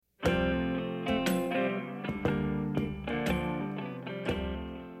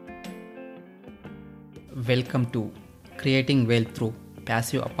Welcome to Creating Wealth Through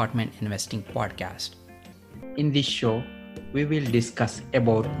Passive Apartment Investing podcast. In this show, we will discuss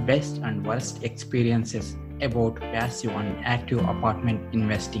about best and worst experiences about passive and active apartment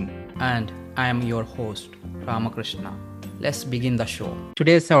investing. And I am your host, Ramakrishna. Let's begin the show.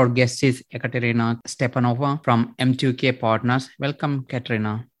 Today's our guest is Ekaterina Stepanova from M2K Partners. Welcome,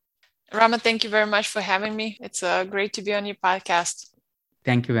 Katerina. Rama, thank you very much for having me. It's great to be on your podcast.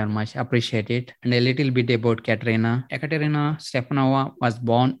 Thank you very much. Appreciate it. And a little bit about Katerina. Ekaterina Stepanova was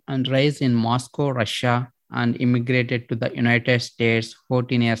born and raised in Moscow, Russia, and immigrated to the United States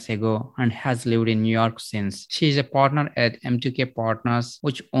 14 years ago and has lived in New York since. She is a partner at M2K Partners,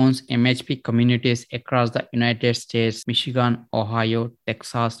 which owns MHP communities across the United States, Michigan, Ohio,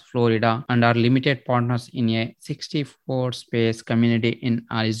 Texas, Florida, and are limited partners in a 64-space community in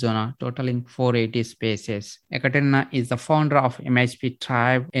Arizona, totaling 480 spaces. Ekaterina is the founder of MHP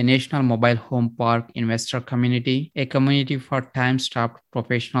Tribe, a national mobile home park investor community, a community for time-strapped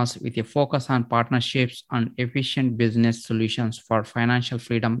professionals with a focus on partnerships and efficient business solutions for financial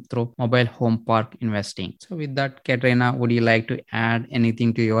freedom through mobile home park investing. So with that, Katerina, would you like to add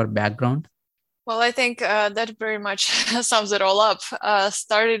anything to your background? Well, I think that very much sums it all up.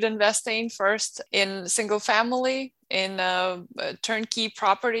 Started investing first in single family, in turnkey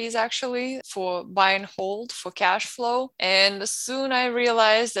properties, actually, for buy and hold, for cash flow. And soon I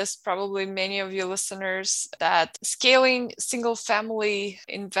realized, as probably many of your listeners, that scaling single family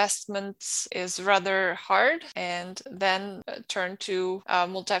investments is rather hard, and then turned to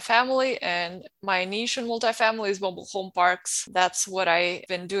multifamily. And my niche in multifamily is mobile home parks. That's what I've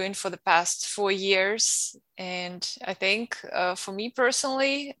been doing for the past 4 years. And I think for me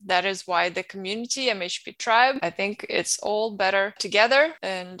personally, that is why the community, MHP Tribe, I think it's all better together.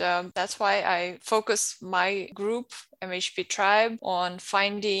 And that's why I focus my group, MHP Tribe, on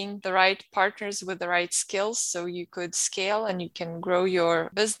finding the right partners with the right skills so you could scale and you can grow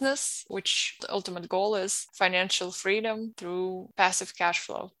your business, which the ultimate goal is financial freedom through passive cash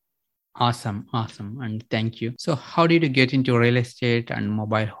flow. Awesome. And thank you. So how did you get into real estate and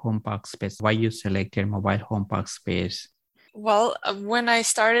mobile home park space? Why you selected mobile home park space? Well, when I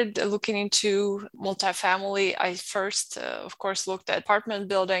started looking into multifamily, I first, of course, looked at apartment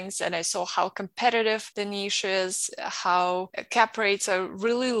buildings and I saw how competitive the niche is, how cap rates are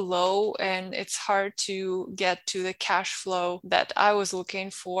really low and it's hard to get to the cash flow that I was looking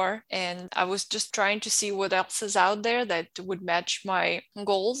for. And I was just trying to see what else is out there that would match my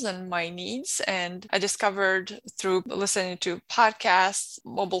goals and my needs. And I discovered through listening to podcasts,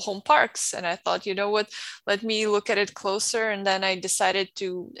 mobile home parks. And I thought, you know what, let me look at it closer. And then I decided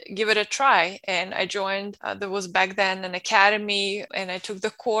to give it a try. And I joined, there was back then an academy, and I took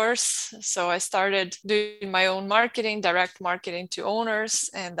the course. So I started doing my own marketing, direct marketing to owners.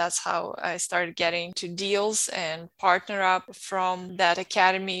 And that's how I started getting to deals and partner up from that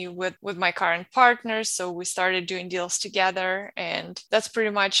academy with my current partners. So we started doing deals together. And that's pretty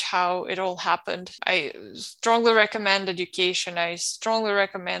much how it all happened. I strongly recommend education. I strongly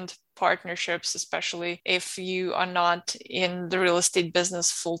recommend partnerships, especially if you are not in the real estate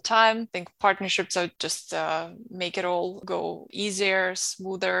business full time. I think partnerships are just make it all go easier,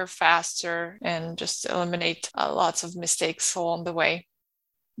 smoother, faster, and just eliminate lots of mistakes along the way.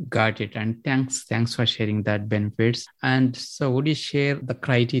 Got it. And thanks for sharing that benefits. And so would you share the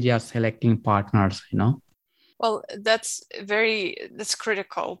criteria selecting partners, Well, that's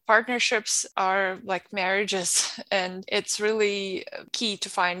critical. Partnerships are like marriages, and it's really key to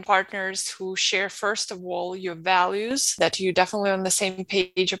find partners who share, first of all, your values, that you're definitely on the same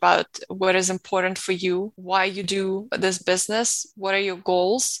page about what is important for you, why you do this business, what are your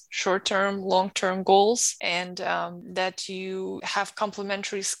goals, short-term, long-term goals, and that you have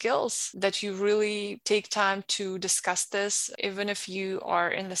complementary skills, that you really take time to discuss this, even if you are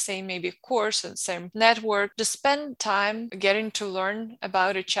in the same maybe course and same network. Just spend time getting to learn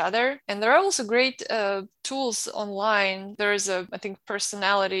about each other. And there are also great tools online. There is I think,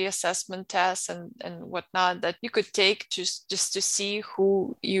 personality assessment tests and whatnot that you could take just to see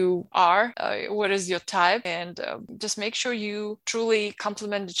who you are, what is your type, and just make sure you truly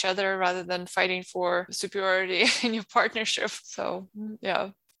complement each other rather than fighting for superiority in your partnership. So, yeah.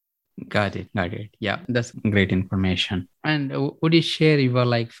 Got it. Yeah, that's great information. And would you share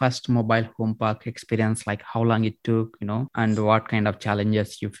your first mobile home park experience, like how long it took, and what kind of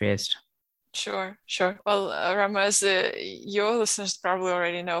challenges you faced? Sure. Well, Rama, as your listeners probably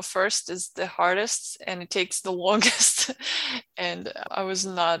already know, first is the hardest and it takes the longest. And I was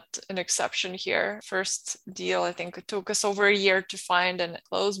not an exception here. First deal, I think it took us over a year to find and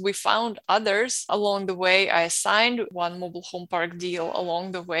close. We found others along the way. I signed one mobile home park deal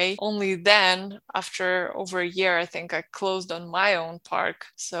along the way. Only then, after over a year, I think I closed on my own park.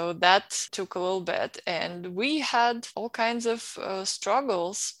 So that took a little bit. And we had all kinds of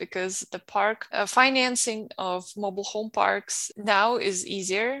struggles because the park financing of mobile home parks now is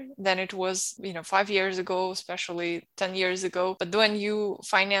easier than it was, 5 years ago, especially 10 years ago. But when you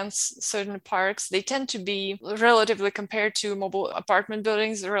finance certain parks, they tend to be relatively, compared to mobile apartment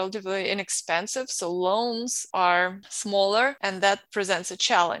buildings, relatively inexpensive. So loans are smaller, and that presents a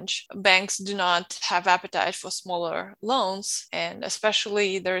challenge. Banks do not have appetite for smaller loans, and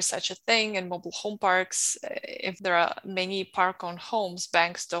especially there is such a thing in mobile home parks. If there are many park-owned homes,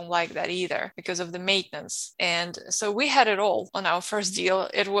 banks don't like that either because of the maintenance. And so we had it all on our first deal.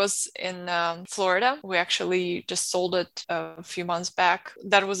 It was in Florida. We actually just sold it a few months back.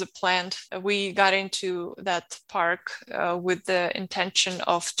 That was a planned. We got into that park with the intention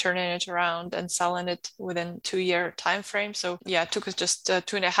of turning it around and selling it within 2-year time frame. So yeah, it took us just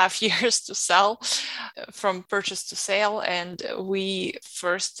 2.5 years to sell from purchase to sale. And we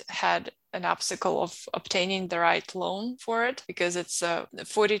first had an obstacle of obtaining the right loan for it because it's a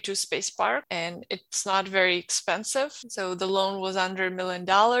 42 space park and it's not very expensive. So the loan was under $1 million.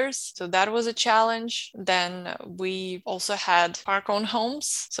 So that was a challenge. Then we also had park-owned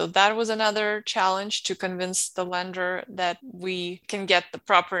homes. So that was another challenge to convince the lender that we can get the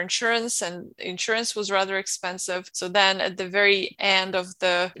proper insurance, and insurance was rather expensive. So then at the very end of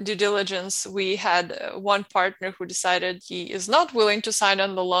the due diligence, we had one partner who decided he is not willing to sign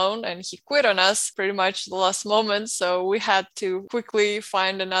on the loan, and he quit on us pretty much the last moment. So we had to quickly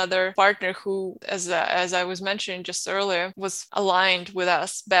find another partner who, as I was mentioning just earlier, was aligned with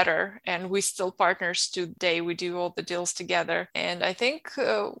us better. And we still partners today. We do all the deals together. And I think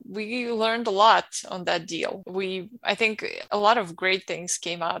we learned a lot on that deal. I think a lot of great things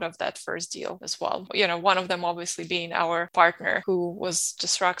came out of that first deal as well. One of them obviously being our partner, who was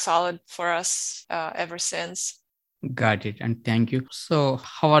just rock solid for us ever since. Got it. And thank you. So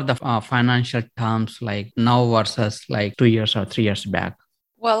how are the financial terms like now versus like 2 years or 3 years back?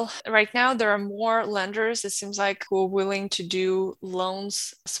 Well, right now there are more lenders, it seems like, who are willing to do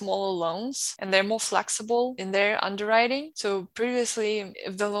loans, smaller loans, and they're more flexible in their underwriting. So previously,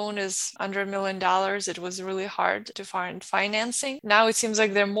 if the loan is under $1 million, it was really hard to find financing. Now it seems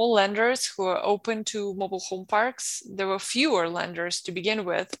like there are more lenders who are open to mobile home parks. There were fewer lenders to begin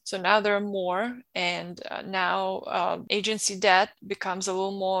with. So now there are more, and now agency debt becomes a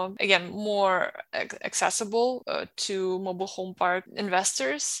little more accessible to mobile home park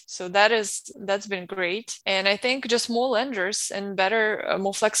investors. So that's been great. And I think just more lenders and better,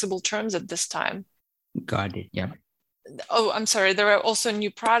 more flexible terms at this time. Got it. Yeah. Oh, I'm sorry. There are also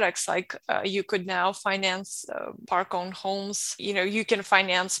new products like you could now finance park-owned homes. You can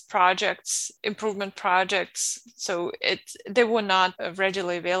finance projects, improvement projects. So they were not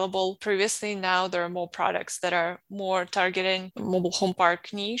readily available previously. Now there are more products that are more targeting mobile home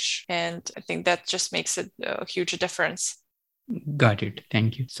park niche. And I think that just makes it a huge difference. Got it.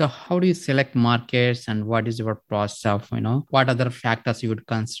 Thank you. So how do you select markets, and what is your process of, what other factors you would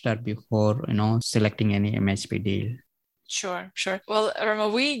consider before, selecting any MHP deal? Sure. Well, Rama,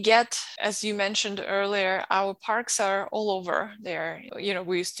 we get, as you mentioned earlier, our parks are all over there.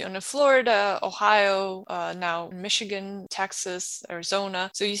 We used to in Florida, Ohio, now Michigan, Texas, Arizona.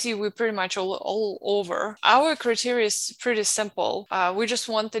 So you see, we're pretty much all over. Our criteria is pretty simple. We just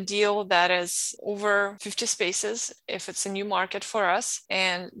want the deal that is over 50 spaces if it's a new market for us,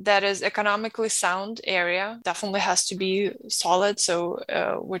 and that is economically sound area. Definitely has to be solid. So,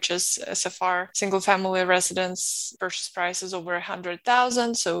 which is SFR, single family residence purchase price is over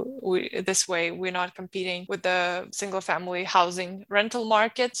 100,000. So this way we're not competing with the single family housing rental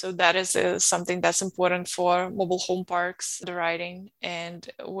market. So that is something that's important for mobile home parks underwriting. And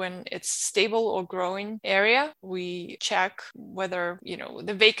when it's stable or growing area, we check whether,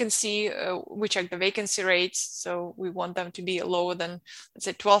 the vacancy, we check the vacancy rates. So we want them to be lower than, let's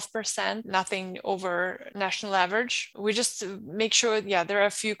say, 12%, nothing over national average. We just make sure, there are a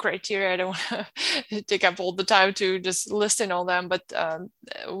few criteria. I don't want to take up all the time to just listing all them, but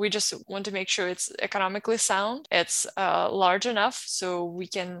we just want to make sure it's economically sound. It's large enough so we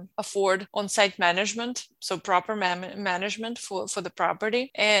can afford on-site management, so proper management for the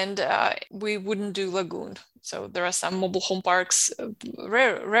property. And we wouldn't do lagoon. So there are some mobile home parks,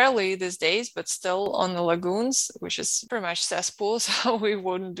 rarely these days, but still on the lagoons, which is pretty much cesspool, so we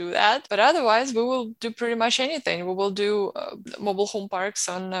wouldn't do that. But otherwise, we will do pretty much anything. We will do mobile home parks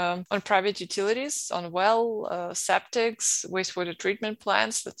on private utilities, on septics, wastewater treatment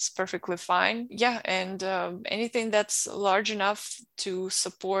plants. That's perfectly fine. Yeah, and anything that's large enough to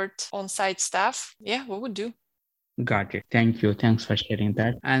support on-site staff, yeah, we would do. Got it. Thank you. Thanks for sharing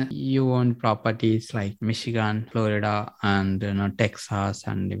that. And you own properties like Michigan, Florida, and Texas,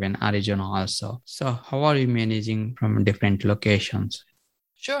 and even Arizona also. So how are you managing from different locations?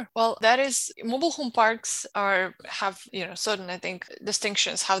 Sure. Well, that is, mobile home parks have certain, I think,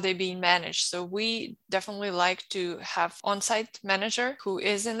 distinctions how they're being managed. So we definitely like to have on-site manager who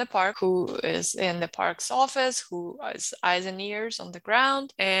is in the park, who is in the park's office, who has eyes and ears on the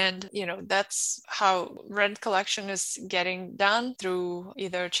ground, and that's how rent collection is getting done through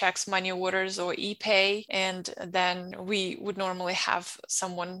either checks, money orders, or e-pay. And then we would normally have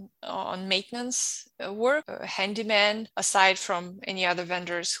someone on maintenance work, a handyman, aside from any other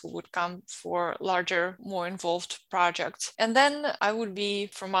vendors who would come for larger, more involved projects. And then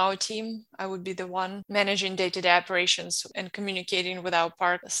from our team, I would be the one managing day-to-day operations and communicating with our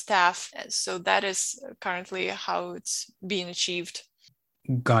park staff. So that is currently how it's being achieved.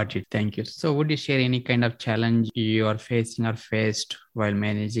 Got it. Thank you. So would you share any kind of challenge you are facing or faced while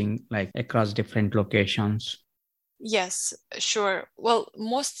managing like across different locations? Yes, sure. Well,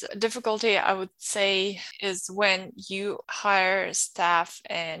 most difficulty I would say is when you hire staff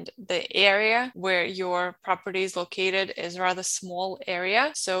and the area where your property is located is a rather small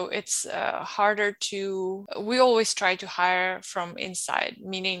area. So it's harder we always try to hire from inside,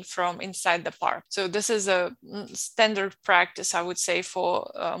 meaning from inside the park. So this is a standard practice, I would say,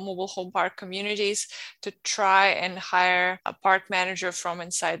 for mobile home park communities to try and hire a park manager from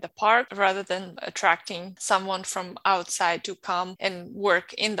inside the park rather than attracting someone from outside to come and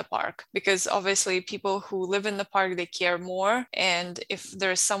work in the park, because obviously people who live in the park, they care more, and if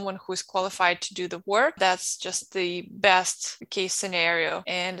there's someone who's qualified to do the work, that's just the best case scenario.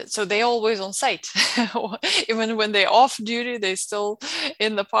 And so they always on site. Even when they're off duty, they're still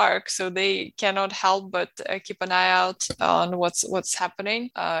in the park, so they cannot help but keep an eye out on what's happening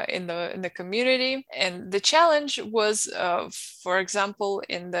in the community. And the challenge was, for example,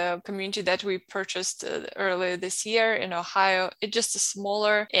 in the community that we purchased earlier this year in Ohio, it's just a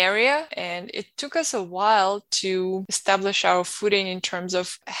smaller area, and it took us a while to establish our footing in terms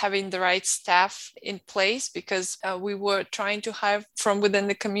of having the right staff in place, because we were trying to hire from within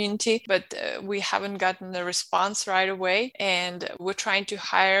the community, but we haven't gotten a response right away, and we're trying to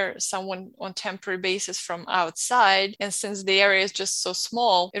hire someone on temporary basis from outside, and since the area is just so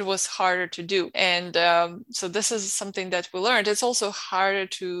small, it was harder to do. And so this is something that we learned. It's also harder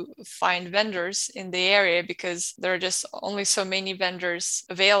to find vendors in the area because there are just only so many vendors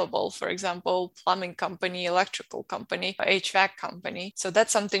available. For example, plumbing company, electrical company, HVAC company. So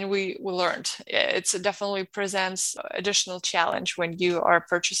that's something we learned. It definitely presents additional challenge when you are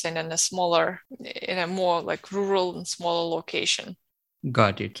purchasing in a more like rural and smaller location.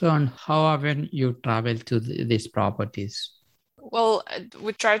 Got it. So, and how often you travel to these properties? Well,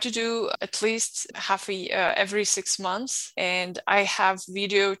 we try to do at least every 6 months, and I have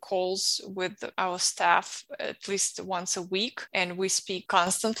video calls with our staff at least once a week, and we speak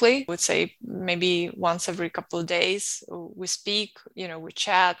constantly. I would say maybe once every couple of days we speak, we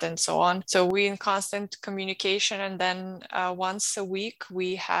chat and so on. So we're in constant communication, and then once a week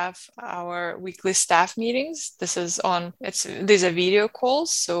we have our weekly staff meetings. These are video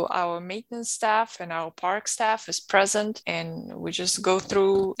calls, so our maintenance staff and our park staff is present, and we just go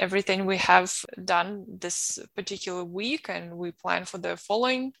through everything we have done this particular week, and we plan for the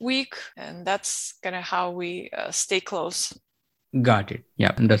following week. And that's kind of how we stay close. Got it.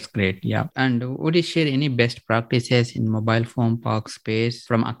 Yeah, that's great. Yeah. And would you share any best practices in mobile phone park space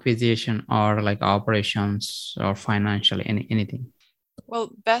from acquisition or like operations or financial, anything?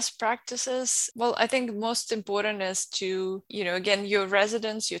 Well, best practices. Well, I think most important is to, again, your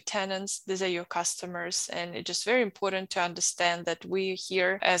residents, your tenants, these are your customers. And it's just very important to understand that we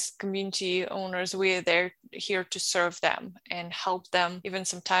here as community owners, we are there here to serve them and help them. Even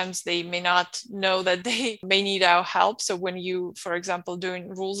sometimes they may not know that they may need our help. So when you, for example, doing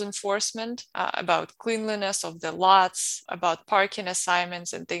rules enforcement about cleanliness of the lots, about parking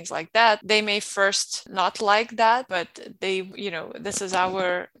assignments and things like that, they may first not like that, but this is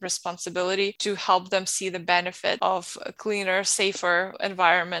our responsibility to help them see the benefit of a cleaner, safer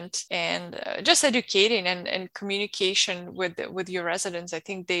environment, and just educating and communication with your residents. I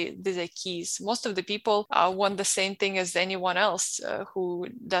think these are keys. Most of the people want the same thing as anyone else who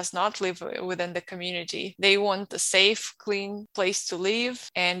does not live within the community. They want a safe, clean place to live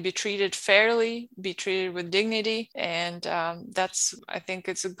and be treated fairly, be treated with dignity. And I think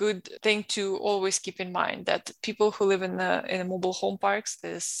it's a good thing to always keep in mind, that people who live in the mobile home parks,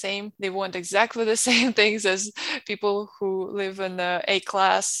 they want exactly the same things as people who live in the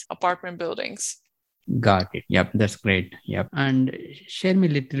A-class apartment buildings. Got it. Yep, that's great. Yep. And share me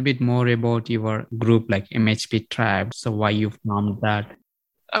a little bit more about your group, like MHP Tribe. So why you formed that?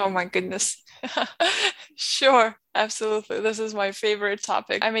 Oh my goodness. Sure. Absolutely. This is my favorite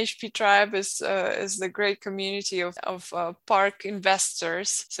topic. MHP Tribe is the great community of park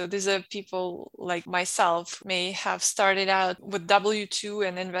investors. So these are people like myself, may have started out with W-2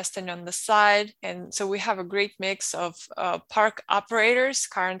 and investing on the side. And so we have a great mix of park operators,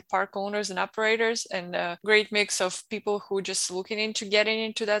 current park owners and operators, and a great mix of people who just looking into getting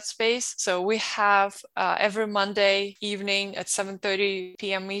into that space. So we have every Monday evening at 7:30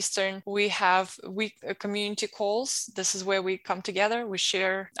 p.m. Eastern, we have community calls. This is where we come together. We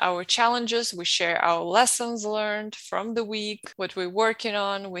share our challenges. We share our lessons learned from the week, what we're working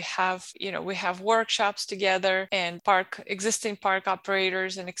on. We have workshops together, and existing park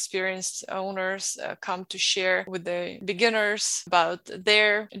operators and experienced owners come to share with the beginners about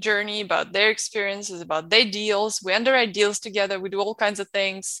their journey, about their experiences, about their deals. We underwrite deals together. We do all kinds of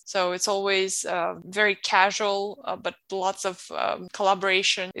things. So it's always very casual, but lots of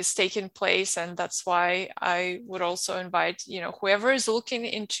collaboration is taking place. And that's why I would also invite, whoever is looking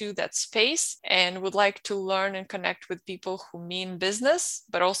into that space and would like to learn and connect with people who mean business,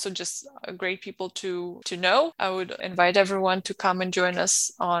 but also just great people to know. I would invite everyone to come and join us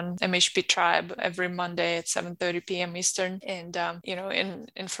on MHP Tribe every Monday at 7:30 p.m. Eastern. And,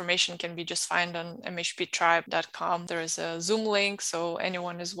 information can be just found on mhptribe.com. There is a Zoom link, so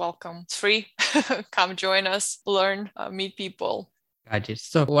anyone is welcome. It's free. Come join us, learn, meet people. Got it.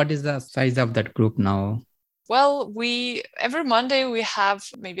 So what is the size of that group now? Well, every Monday we have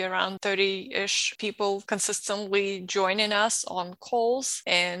maybe around 30-ish people consistently joining us on calls.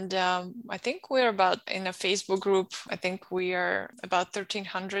 And I think we're in a Facebook group, I think we are about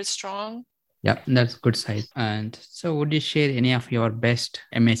 1,300 strong. Yeah, that's good size. And so would you share any of your best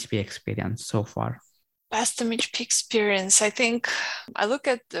MHP experience so far? Best MHP experience. I think I look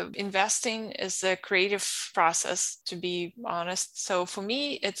at the investing as a creative process, to be honest. So for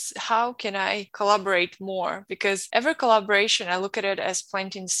me, it's how can I collaborate more? Because every collaboration, I look at it as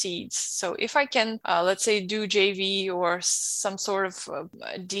planting seeds. So if I can, let's say, do JV or some sort of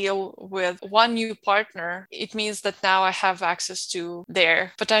deal with one new partner, it means that now I have access to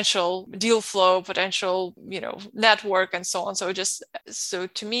their potential deal flow, potential, network, and so on. So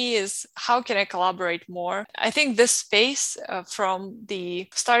to me is how can I collaborate more? I think this space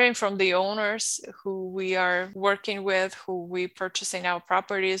starting from the owners who we are working with, who we purchasing our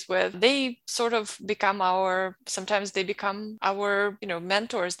properties with, they sort of sometimes they become our,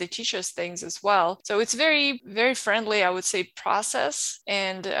 mentors. They teach us things as well. So it's very, very friendly, I would say, process.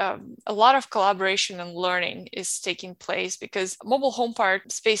 And a lot of collaboration and learning is taking place because mobile home park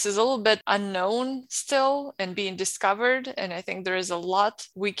space is a little bit unknown still and being discovered. And I think there is a lot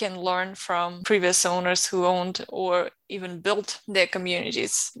we can learn from previous owners who owned or even built their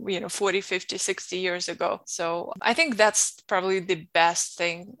communities, 40, 50, 60 years ago. So I think that's probably the best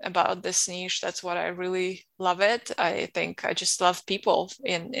thing about this niche. That's what I really love it. I think I just love people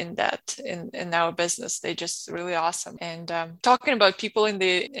in our business. They're just really awesome. And talking about people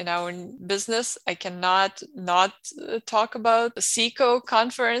in our business, I cannot not talk about the CECO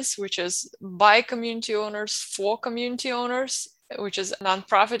conference, which is by community owners for community owners, which is a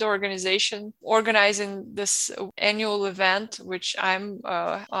nonprofit organization organizing this annual event, which I'm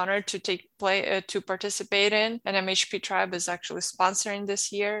honored to participate in. And MHP Tribe is actually sponsoring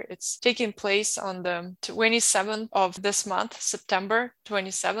this year. It's taking place on the 27th of this month, September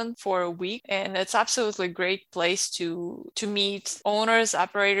 27th, for a week. And it's absolutely a great place to meet owners,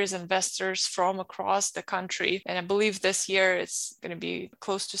 operators, investors from across the country. And I believe this year it's going to be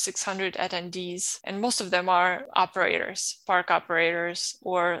close to 600 attendees. And most of them are operators, park operators,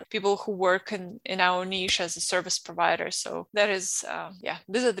 or people who work in our niche as a service provider. So that is,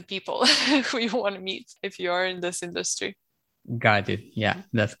 these are the people who you want to meet if you are in this industry. Got it. Yeah,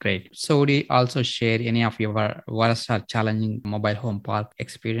 that's great. So would you also share any of your worst or challenging mobile home park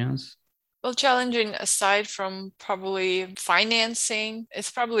experience? Well, challenging aside from probably financing,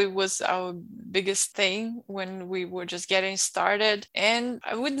 it probably was our biggest thing when we were just getting started. And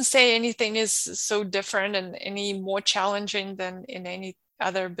I wouldn't say anything is so different and any more challenging than in any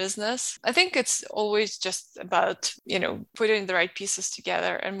other business. I think it's always just about, putting the right pieces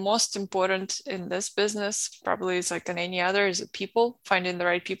together. And most important in this business, probably is like in any other, is people, finding the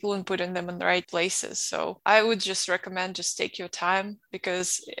right people and putting them in the right places. So I would just recommend just take your time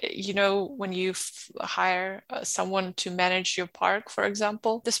because, when you hire someone to manage your park, for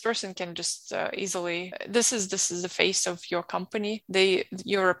example, this person can just easily, this is the face of your company.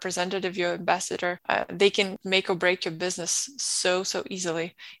 Your representative, your ambassador, they can make or break your business so easily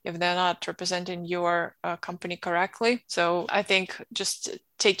if they're not representing your company correctly. So I think just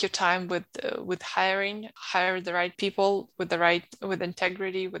take your time with hire the right people with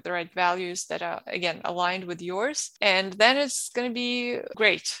integrity, with the right values that are, again, aligned with yours, and then it's going to be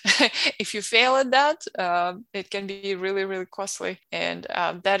great. If you fail at that, it can be really, really costly, and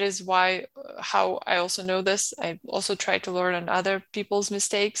that is why how I also know this. I also try to learn on other people's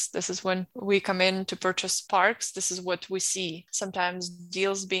mistakes. This is when we come in to purchase parks. This is what we see. Sometimes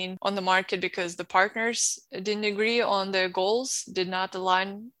deals being on the market because the partners didn't agree on their goals, did not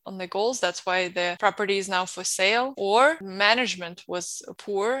align on the goals. That's why the property is now for sale, or management was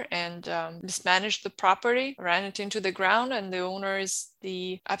poor and mismanaged the property, ran it into the ground, and the owner is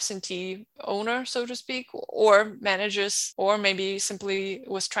the absentee owner, so to speak, or manages, or maybe simply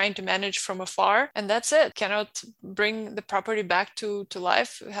was trying to manage from afar, and that's it. Cannot bring the property back to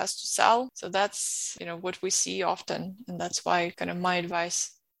life. It has to sell. So that's what we see often, and that's why kind of my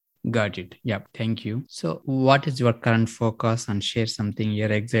advice. Got it. Yep. Thank you. So what is your current focus, and share something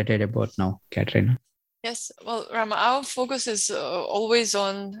you're excited about now, Katerina? Yes, well, Rama, our focus is always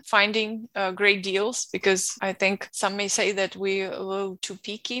on finding great deals, because I think some may say that we're a little too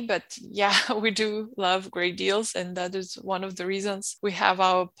picky, but yeah, we do love great deals. And that is one of the reasons we have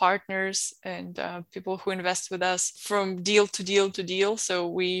our partners and people who invest with us from deal to deal to deal.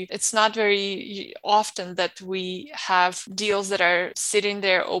 So it's not very often that we have deals that are sitting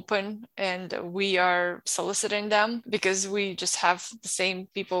there open and we are soliciting them, because we just have the same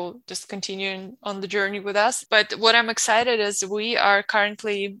people just continuing on the journey with us. But what I'm excited is we are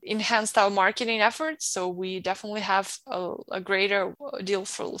currently enhanced our marketing efforts. So we definitely have a greater deal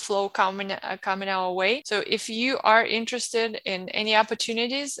flow coming our way. So if you are interested in any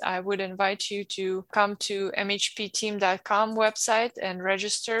opportunities, I would invite you to come to mhpteam.com website and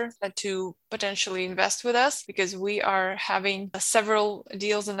register to potentially invest with us, because we are having several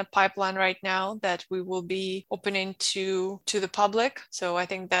deals in the pipeline right now that we will be opening to the public. So I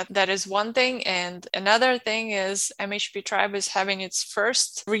think that is one thing. And another thing is MHP Tribe is having its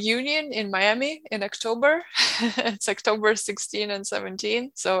first reunion in Miami in October. It's October 16 and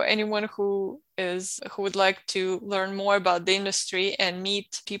 17. So anyone who would like to learn more about the industry and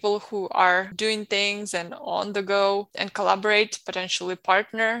meet people who are doing things and on the go and collaborate, potentially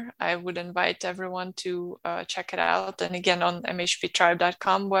partner, I would invite everyone to check it out. And again, on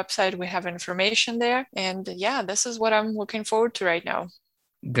mhptribe.com website, we have information there. And yeah, this is what I'm looking forward to right now.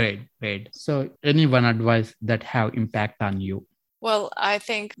 Great. So any one advice that have impact on you? Well, I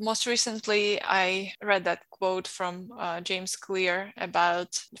think most recently I read that quote from James Clear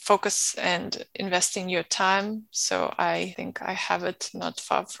about focus and investing your time. So I think I have it not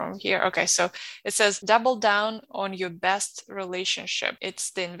far from here. Okay, so it says, double down on your best relationship.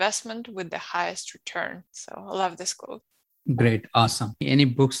 It's the investment with the highest return. So I love this quote. Great. Awesome. Any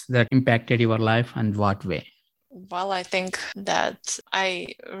books that impacted your life, and what way? Well, I think that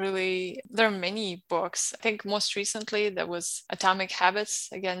there are many books. I think most recently there was Atomic Habits,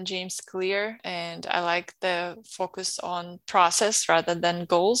 again, James Clear. And I like the focus on process rather than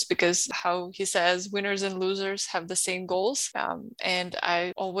goals, because how he says winners and losers have the same goals. And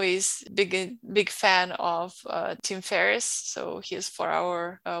I always big fan of Tim Ferriss. So he is 4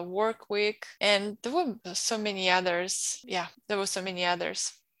 Hour Work Week. And there were so many others. Yeah, there were so many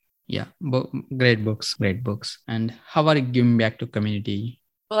others. Yeah, great books. And how are you giving back to community?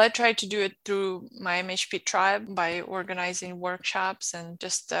 Well, I try to do it through my MHP Tribe by organizing workshops and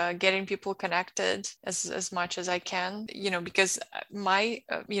just getting people connected as much as I can, because I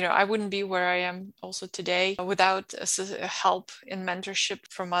wouldn't be where I am also today without help and mentorship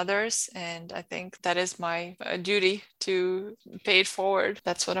from others. And I think that is my duty to pay it forward.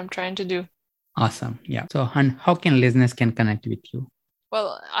 That's what I'm trying to do. Awesome. Yeah. So, and how can listeners connect with you?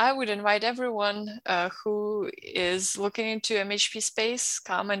 Well, I would invite everyone who is looking into MHP space,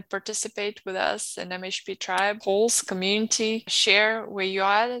 come and participate with us in MHP Tribe, Pulse community, share where you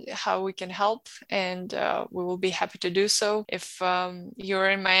are, how we can help, and we will be happy to do so. If you're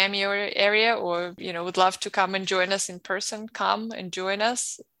in Miami area or would love to come and join us in person, come and join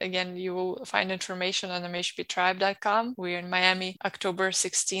us. Again, you will find information on mhptribe.com. We're in Miami October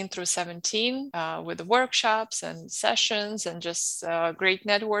 16 through 17 with the workshops and sessions and just great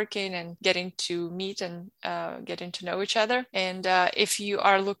networking and getting to meet and getting to know each other. And if you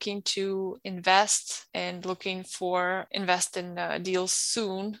are looking to invest and looking for invest in deals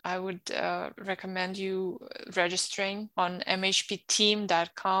soon, I would recommend you registering on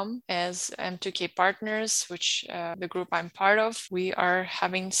mhpteam.com as M2K Partners, which the group I'm part of. We are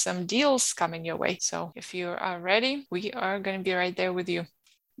having some deals coming your way. So if you are ready, we are going to be right there with you.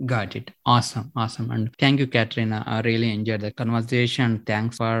 Got it. Awesome. And thank you, Katrina. I really enjoyed the conversation.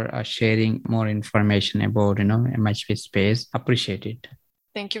 Thanks for sharing more information about, MHP space. Appreciate it.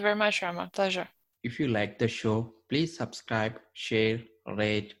 Thank you very much, Rama. Pleasure. If you like the show, please subscribe, share,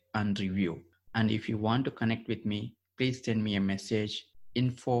 rate, and review. And if you want to connect with me, please send me a message,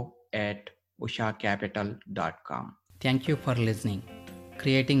 info@ushacapital.com. Thank you for listening.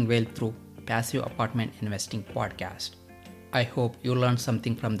 Creating Wealth Through Passive Apartment Investing Podcast. I hope you learned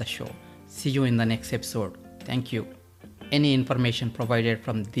something from the show. See you in the next episode. Thank you. Any information provided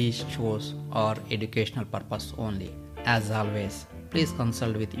from these shows are educational purpose only. As always, please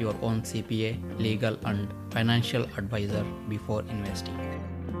consult with your own CPA, legal and financial advisor before investing.